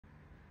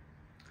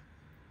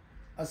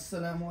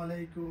Assalamu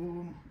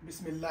alaikum.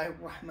 Bismillahir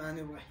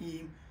Rahmanir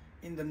Rahim.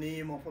 In the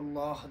name of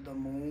Allah, the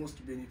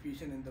most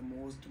beneficent and the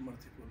most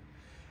merciful.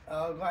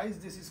 Guys,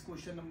 this is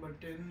question number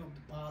 10 of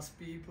the past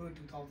paper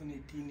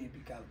 2018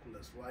 AP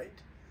calculus, right?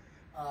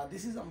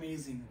 This is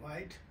amazing,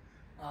 right?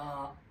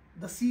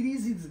 The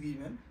series is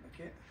given,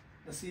 okay?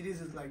 The series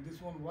is like this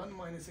one: 1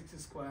 minus x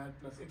squared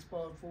plus x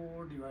power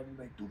 4 divided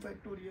by 2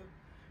 factorial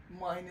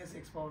minus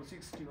x power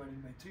 6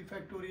 divided by 3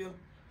 factorial.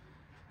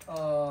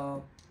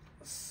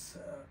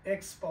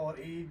 X power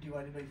 8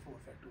 divided by 4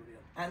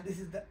 factorial, and this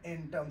is the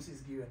n terms is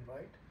given,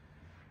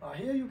 right?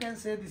 Here you can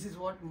say this is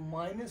what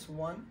minus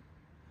 1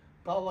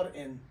 power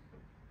n.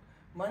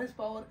 Minus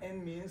power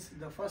n means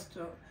the first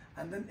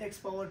and then x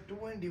power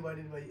 2n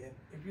divided by n.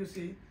 If you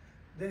see,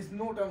 there is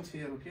no terms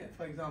here, okay?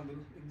 For example,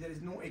 if there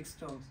is no x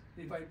terms,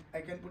 if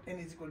I can put n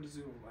is equal to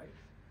 0, right?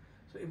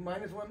 So if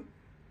minus 1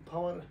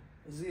 power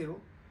 0,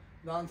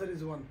 the answer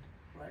is 1,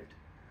 right?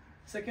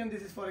 Second,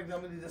 this is, for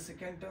example, this is the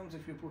second terms.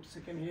 If you put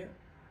second here,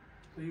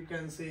 so you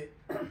can say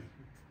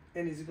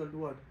n is equal to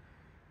what?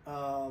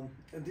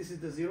 And this is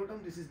the 0 term,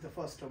 this is the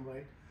first term,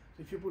 right?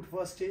 So if you put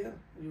first here,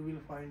 you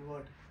will find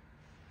what?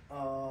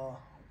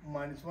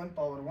 Minus 1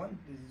 power 1,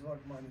 this is what?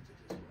 Minus x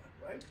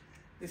squared, right?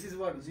 This is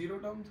what? 0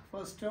 term,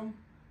 first term.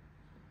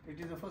 It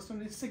is the first term,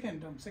 this is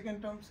second term.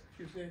 Second terms, if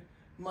you say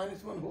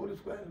minus 1 whole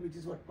square, which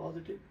is what?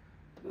 Positive.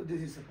 So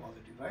this is a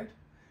positive, right?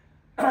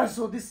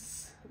 So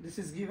this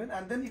is given,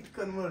 and then it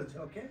converges,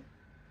 okay?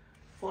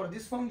 For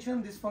this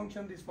function, this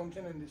function, this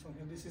function, and this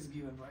function, this is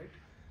given, right?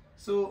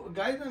 So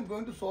guys, I'm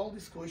going to solve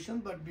this question,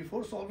 but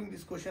before solving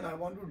this question, I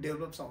want to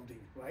develop something,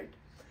 right?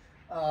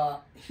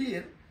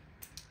 Here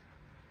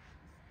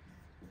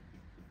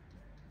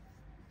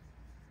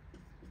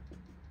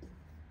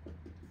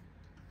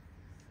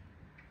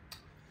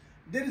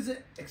there is an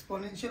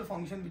exponential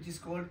function which is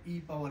called e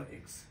power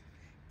x.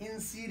 In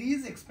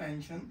series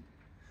expansion,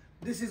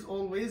 this is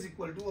always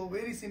equal to a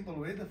very simple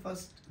way. The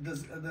first,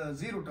 the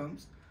 0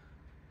 terms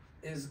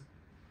is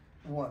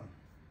 1,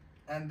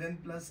 and then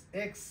plus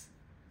x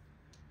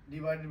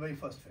divided by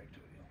first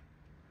factorial,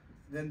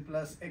 then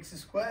plus x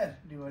square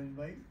divided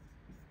by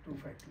 2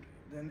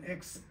 factorial, then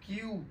x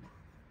cube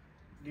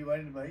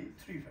divided by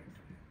 3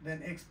 factorial,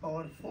 then x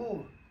power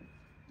 4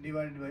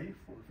 divided by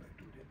 4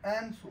 factorial,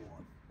 and so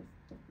on.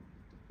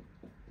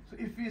 So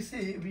if we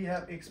say we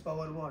have x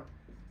power what?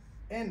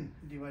 N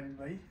divided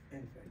by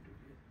n factorial,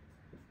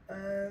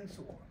 and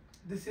so on.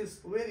 This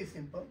is very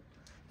simple.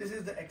 This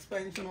is the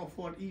expansion of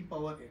what? E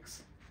power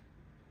x,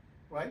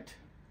 right?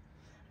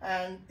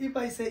 And if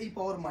I say e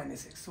power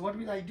minus x, so what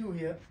will I do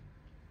here?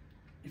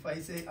 If I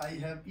say I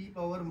have e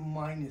power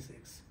minus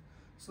x,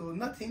 so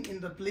nothing in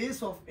the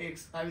place of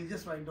x, I will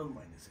just write down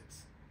minus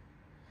x.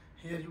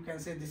 Here you can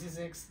say this is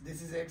x,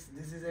 this is x,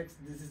 this is x,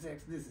 this is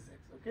x, this is x,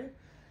 okay?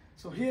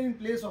 So here in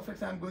place of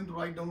x, I am going to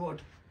write down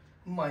what?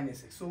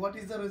 Minus x. So what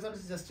is the result?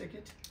 Just check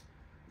it.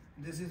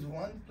 This is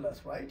 1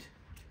 plus, right?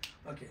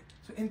 Okay,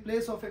 so in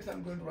place of x,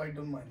 I'm going to write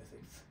down minus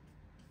x.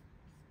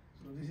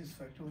 So this is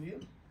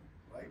factorial,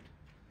 right?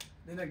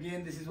 Then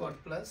again, this is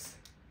what? Plus.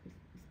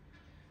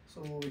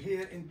 So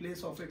here in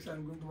place of x,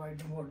 I'm going to write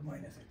down what?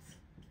 Minus x.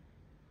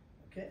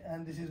 Okay,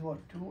 and this is what?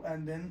 2,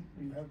 and then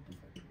you have 2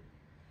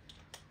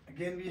 factorial.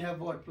 Again, we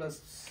have what?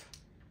 Plus.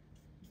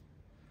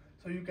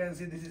 So you can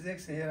see this is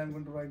x. Here I'm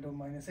going to write down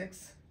minus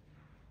x.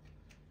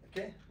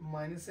 Okay,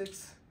 minus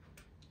x,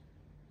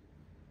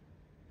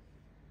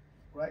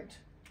 right?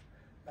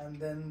 And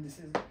then this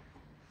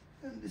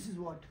is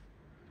what?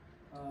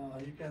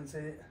 You can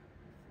say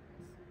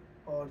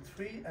power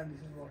 3, and this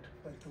is what?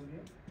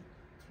 Factorial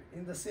 3.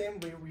 In the same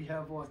way, we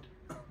have what?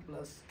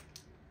 Plus.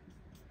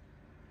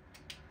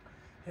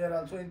 Here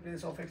also in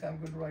place of x, I'm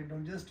going to write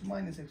down just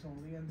minus x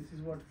only, and this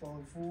is what?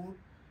 Power 4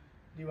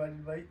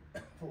 divided by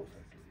 4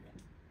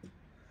 factorial,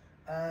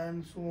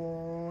 and so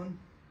on.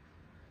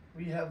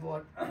 We have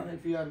what?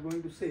 If we are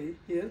going to say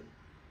here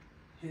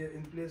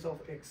in place of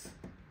x,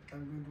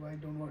 I'm going to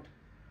write down what?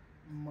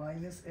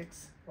 Minus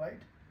x, right?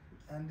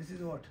 And this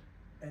is what?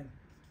 N.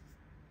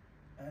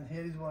 And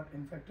here is what?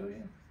 N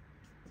factorial,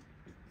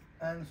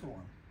 and so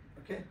on.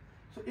 Okay,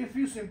 so if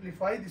you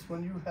simplify this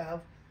one, you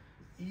have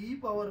e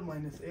power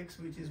minus x,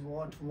 which is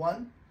what?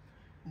 1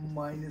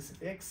 minus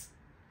x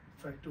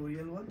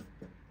factorial 1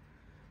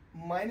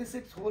 minus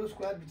x whole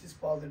square, which is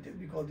positive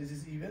because this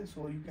is even,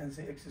 so you can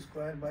say x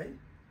square by 2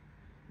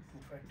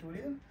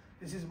 factorial.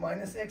 This is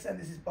minus x, and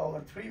this is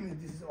power 3,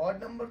 means this is odd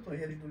number, so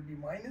here it will be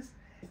minus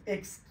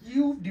x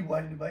cube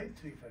divided by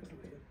 3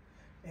 factorial.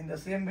 In the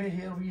same way,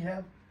 here we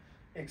have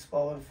x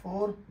power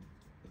 4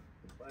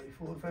 by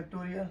 4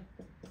 factorial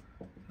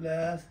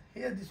plus,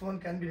 here this one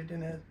can be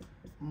written as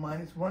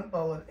minus 1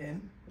 power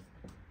n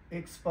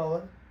x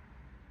power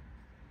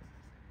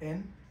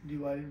n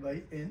divided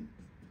by n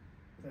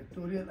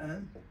factorial,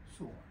 and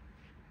so on,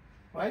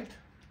 right?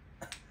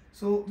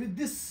 So with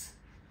this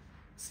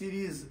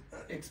series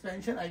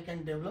expansion, I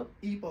can develop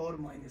e power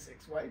minus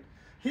x, right?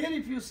 Here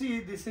if you see,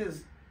 this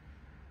is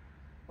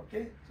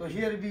okay, so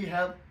here we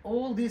have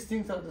all these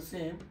things are the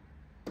same.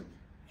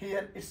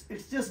 Here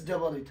it's just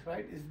double it,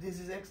 right? If this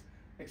is x,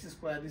 x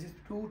square. This is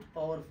 2 to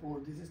power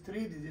 4. This is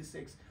 3. This is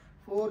 6.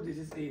 4. This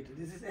is 8.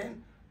 This is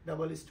n.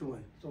 Double is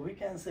 2n. So we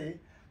can say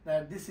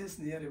that this is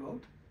near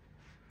about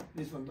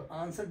this one. The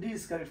answer D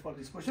is correct for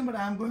this question, but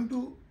I am going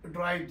to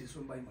drive this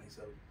one by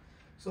myself.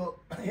 So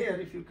here,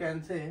 if you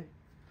can say,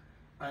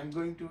 I am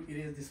going to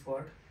erase this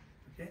part.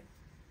 Okay.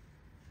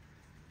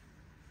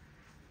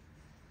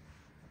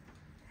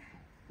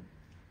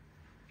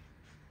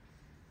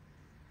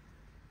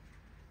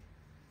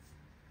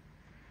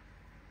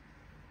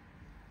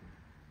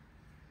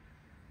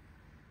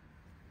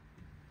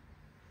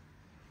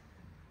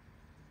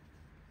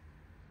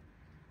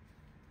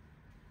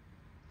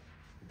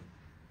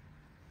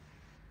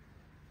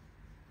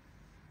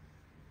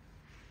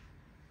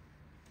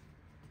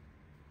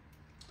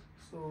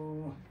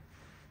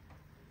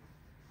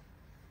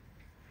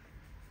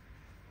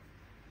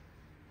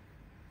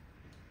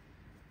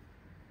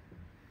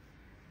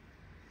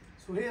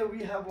 So here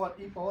we have what,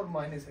 e power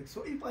minus x.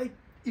 So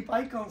if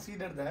I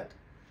consider that,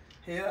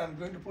 here I'm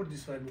going to put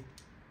this value.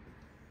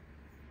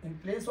 In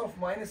place of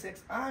minus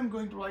x, I'm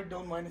going to write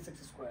down minus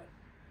x square.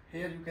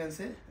 Here you can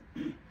say,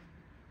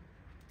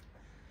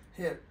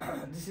 here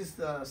this is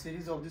the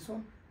series of this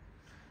one.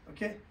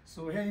 Okay,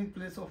 so here in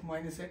place of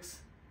minus x,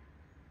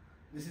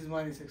 this is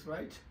minus x,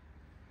 right?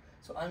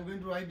 So I'm going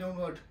to write down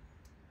what,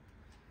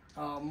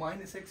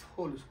 minus x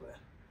whole square.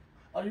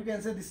 Or you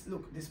can say this,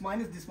 look, this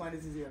minus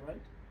is here, right?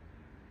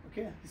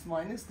 Okay, this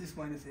minus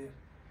here.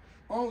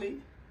 Only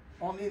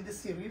in this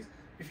series,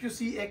 if you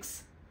see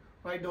x,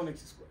 write down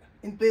x square.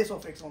 In place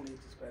of x, only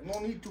x square. No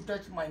need to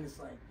touch minus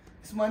sign.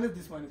 This minus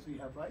we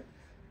have, right?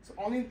 So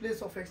only in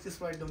place of x, just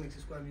write down x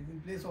square. Means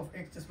in place of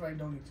x, just write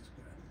down x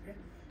square. Okay,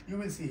 you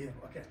will see here.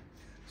 Okay,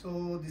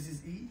 so this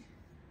is e,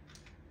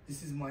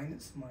 this is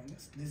minus,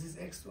 this is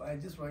x, so I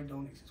just write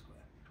down x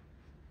square,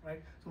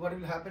 right? So what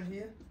will happen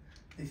here?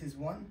 This is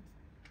 1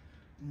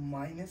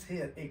 minus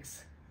here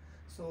x.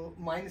 So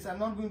minus, I'm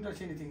not going to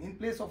touch anything. In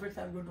place of x,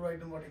 I'm going to write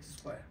down what, x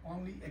square,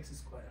 only x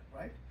square,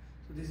 right?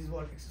 So this is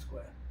what, x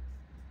square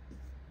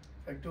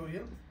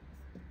factorial,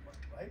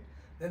 right?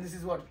 Then this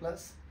is what,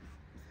 plus.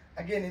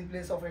 Again, in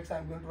place of x,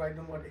 I'm going to write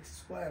down what, x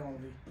square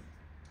only.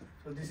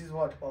 So this is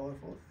what, power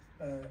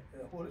 4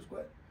 whole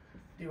square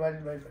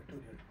divided by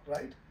factorial,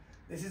 right?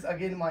 This is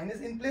again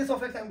minus. In place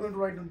of x, I'm going to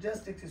write down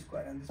just x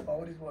square, and this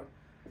power is what,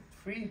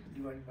 3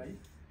 divided by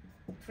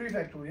 3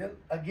 factorial.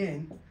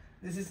 Again,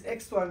 this is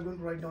x, so I'm going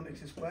to write down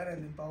x square,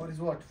 and the power is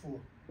what, 4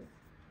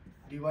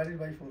 divided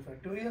by 4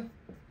 factorial.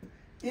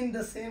 In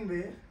the same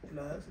way,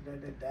 plus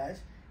dash.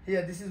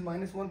 Here this is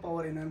minus 1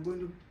 power n.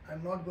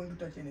 I'm not going to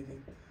touch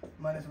anything.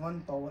 Minus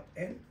 1 power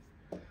n.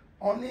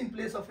 Only in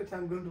place of x,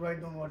 I'm going to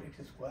write down what,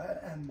 x square,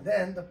 and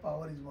then the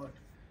power is what,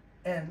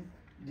 n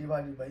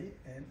divided by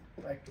n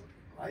factorial,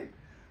 right?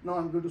 Now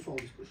I'm going to solve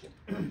this question.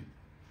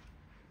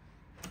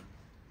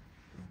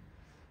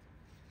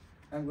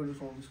 I'm going to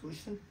solve this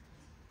question.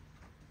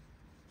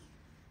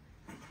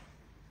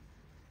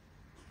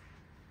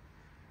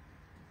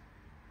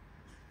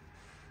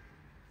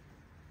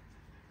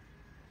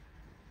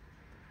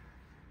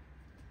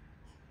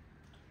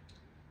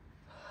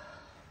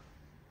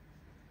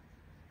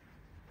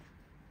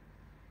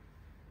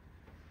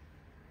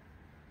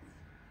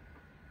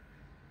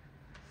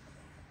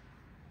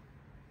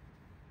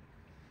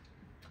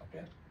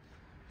 Okay,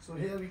 so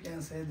here we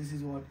can say this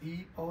is what,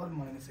 e power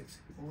minus x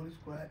whole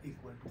square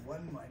equal to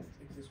 1 minus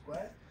x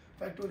square.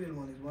 Factorial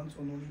 1 is 1,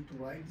 so no need to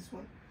write this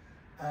one.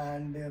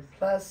 And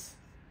plus,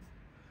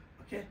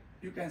 okay,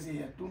 you can see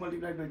here 2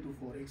 multiplied by 2,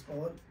 4, x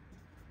power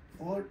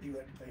 4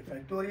 divided by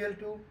factorial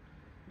 2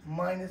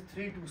 minus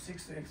 3 to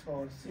 6, so x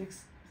power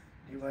 6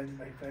 divided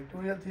by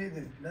factorial 3,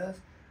 then plus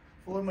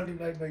 4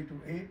 multiplied by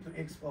 2, 8, so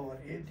x power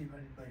 8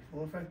 divided by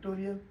 4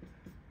 factorial,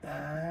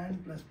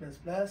 and plus,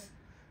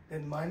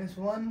 then minus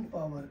 1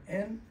 power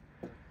n,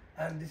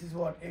 and this is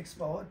what, x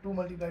power 2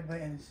 multiplied by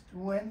n is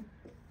 2n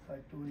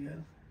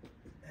factorial,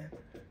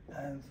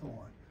 and so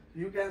on.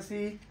 You can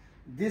see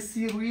this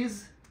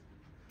series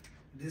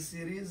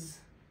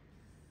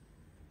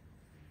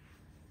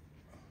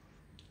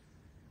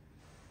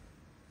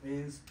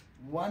means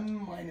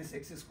 1 minus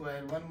x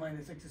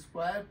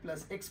square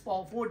plus x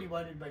power 4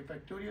 divided by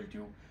factorial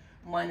 2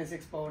 minus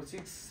x power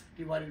 6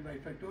 divided by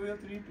factorial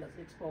 3 plus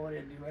x power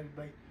 8 divided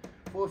by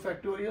 4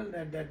 factorial,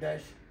 that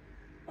dash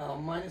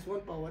minus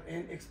 1 power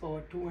n x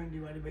power 2n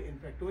divided by n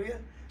factorial.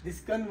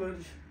 This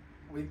converge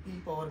with e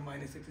power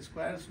minus x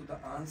square, so the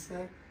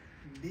answer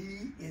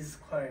D is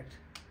correct.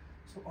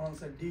 So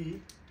answer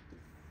D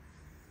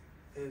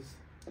is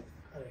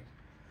correct.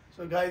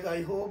 So guys,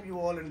 I hope you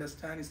all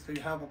understand. If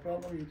you have a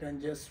problem, you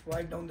can just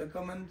write down the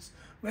comments.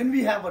 When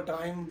we have a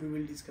time, we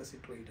will discuss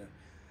it later.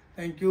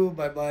 Thank you.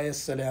 Bye bye.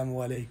 Assalamu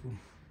alaikum.